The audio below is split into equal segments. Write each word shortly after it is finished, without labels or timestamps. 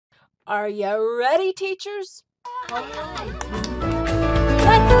Are you ready, teachers? All right.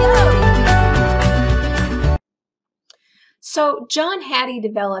 Let's go! So John Hattie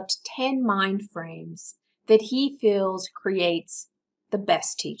developed 10 mind frames that he feels creates the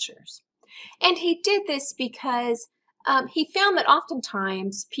best teachers. And he did this because he found that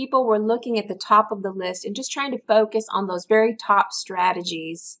oftentimes people were looking at the top of the list and just trying to focus on those very top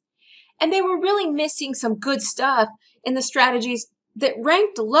strategies. And they were really missing some good stuff in the strategies that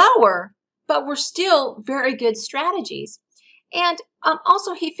ranked lower, but were still very good strategies. And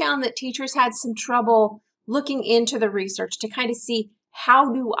also he found that teachers had some trouble looking into the research to kind of see,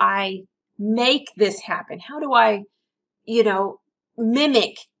 how do I make this happen? How do I,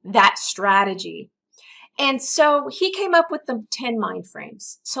 mimic that strategy? And so he came up with the 10 mind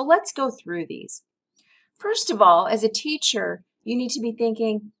frames. So let's go through these. First of all, as a teacher, you need to be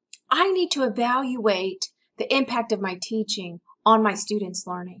thinking, I need to evaluate the impact of my teaching on my students'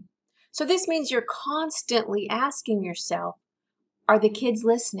 learning. So this means you're constantly asking yourself, are the kids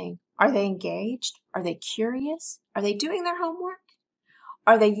listening? Are they engaged? Are they curious? Are they doing their homework?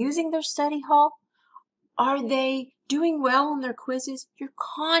 Are they using their study hall? Are they doing well on their quizzes? You're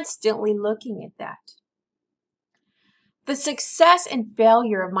constantly looking at that. The success and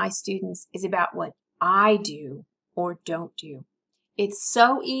failure of my students is about what I do or don't do. It's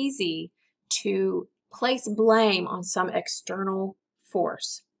so easy to place blame on some external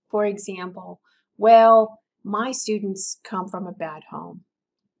force. For example, well, my students come from a bad home.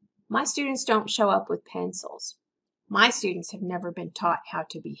 My students don't show up with pencils. My students have never been taught how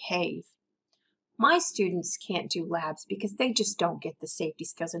to behave. My students can't do labs because they just don't get the safety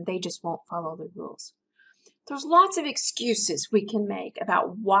skills and they just won't follow the rules. There's lots of excuses we can make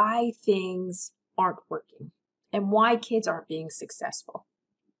about why things aren't working and why kids aren't being successful.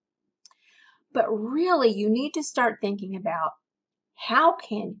 But really, you need to start thinking about, how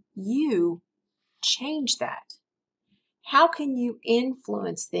can you change that? How can you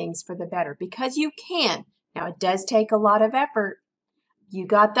influence things for the better? Because you can. Now, it does take a lot of effort. You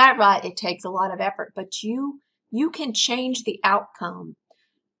got that right. It takes a lot of effort, but you can change the outcome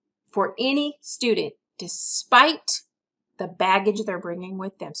for any student despite the baggage they're bringing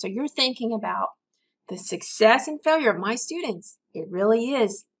with them. So you're thinking about the success and failure of my students. It really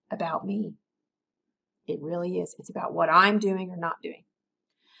is about me. It really is. It's about what I'm doing or not doing.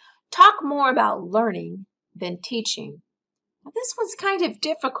 Talk more about learning than teaching. Now, this one's kind of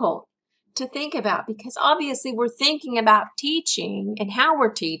difficult to think about because obviously we're thinking about teaching and how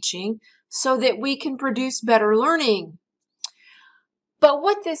we're teaching so that we can produce better learning. But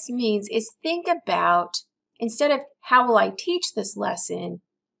what this means is, think about, instead of how will I teach this lesson,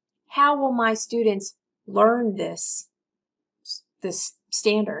 how will my students learn this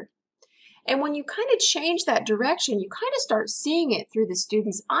standard? And when you kind of change that direction, you kind of start seeing it through the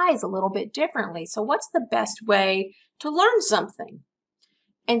student's eyes a little bit differently. So what's the best way to learn something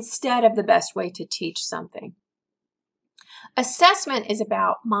instead of the best way to teach something? Assessment is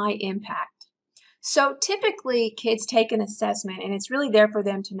about my impact. So typically kids take an assessment and it's really there for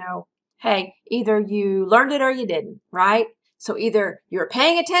them to know, hey, either you learned it or you didn't, right? So either you're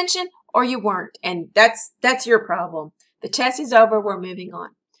paying attention or you weren't, and that's your problem. The test is over, we're moving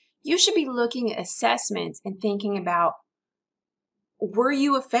on. You should be looking at assessments and thinking about, were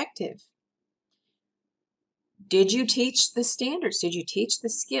you effective? Did you teach the standards? Did you teach the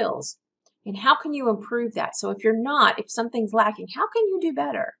skills? And how can you improve that? So if you're not, if something's lacking, how can you do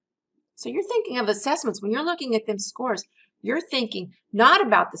better? So you're thinking of assessments. When you're looking at them scores, you're thinking not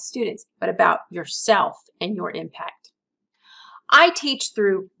about the students, but about yourself and your impact. I teach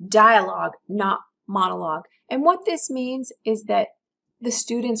through dialogue, not monologue. And what this means is that the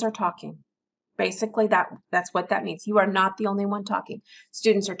students are talking. Basically, that's what that means. You are not the only one talking.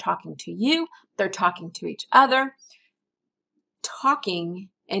 Students are talking to you. They're talking to each other. Talking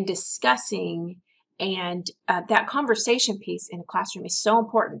and discussing and that conversation piece in a classroom is so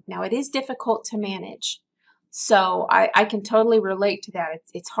important. Now, it is difficult to manage. So I can totally relate to that.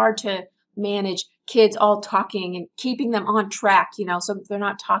 It's hard to manage kids all talking and keeping them on track, so they're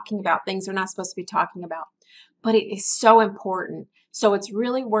not talking about things they're not supposed to be talking about. But it is so important. So it's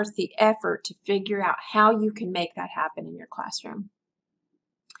really worth the effort to figure out how you can make that happen in your classroom.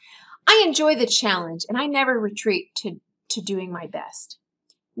 I enjoy the challenge and I never retreat to doing my best.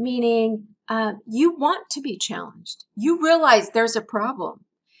 Meaning you want to be challenged. You realize there's a problem.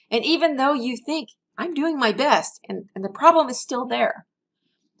 And even though you think, I'm doing my best and the problem is still there,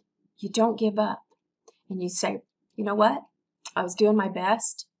 you don't give up. And you say, you know what? I was doing my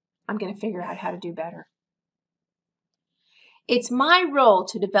best. I'm going to figure out how to do better. It's my role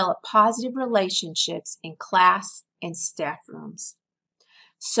to develop positive relationships in class and staff rooms.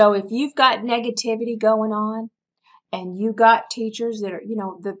 So if you've got negativity going on and you got teachers that are,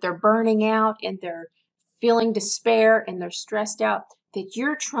 that they're burning out and they're feeling despair and they're stressed out, that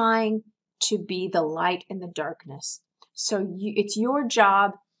you're trying to be the light in the darkness. So it's your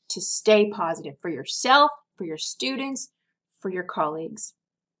job to stay positive for yourself, for your students, for your colleagues.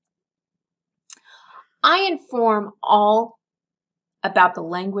 I inform all about the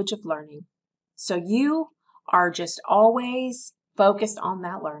language of learning. So you are just always focused on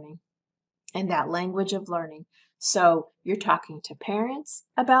that learning and that language of learning. So you're talking to parents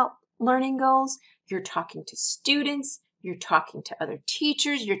about learning goals, you're talking to students, you're talking to other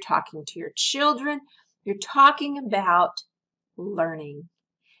teachers, you're talking to your children, you're talking about learning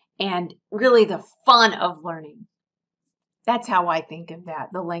and really the fun of learning. That's how I think of that,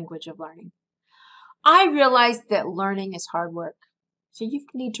 the language of learning. I realize that learning is hard work. So you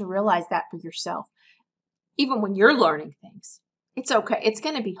need to realize that for yourself. Even when you're learning things, it's okay. It's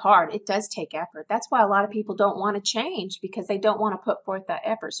going to be hard. It does take effort. That's why a lot of people don't want to change, because they don't want to put forth that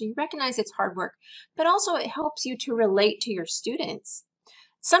effort. So you recognize it's hard work, but also it helps you to relate to your students.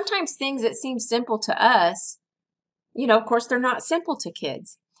 Sometimes things that seem simple to us, of course, they're not simple to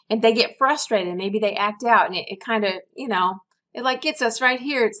kids, and they get frustrated. Maybe they act out, and it kind of, it like gets us right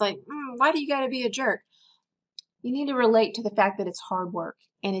here. It's like, why do you got to be a jerk? You need to relate to the fact that it's hard work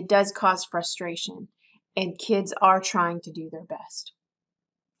and it does cause frustration, and kids are trying to do their best.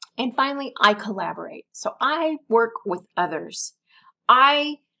 And finally, I collaborate. So I work with others.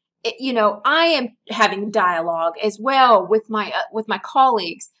 I am having dialogue as well with my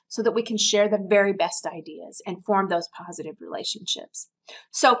colleagues so that we can share the very best ideas and form those positive relationships.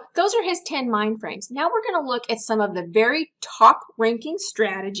 So those are his 10 mind frames. Now we're going to look at some of the very top ranking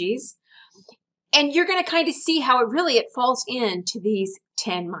strategies, and you're going to kind of see how it falls into these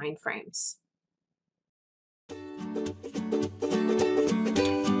 10 mind frames.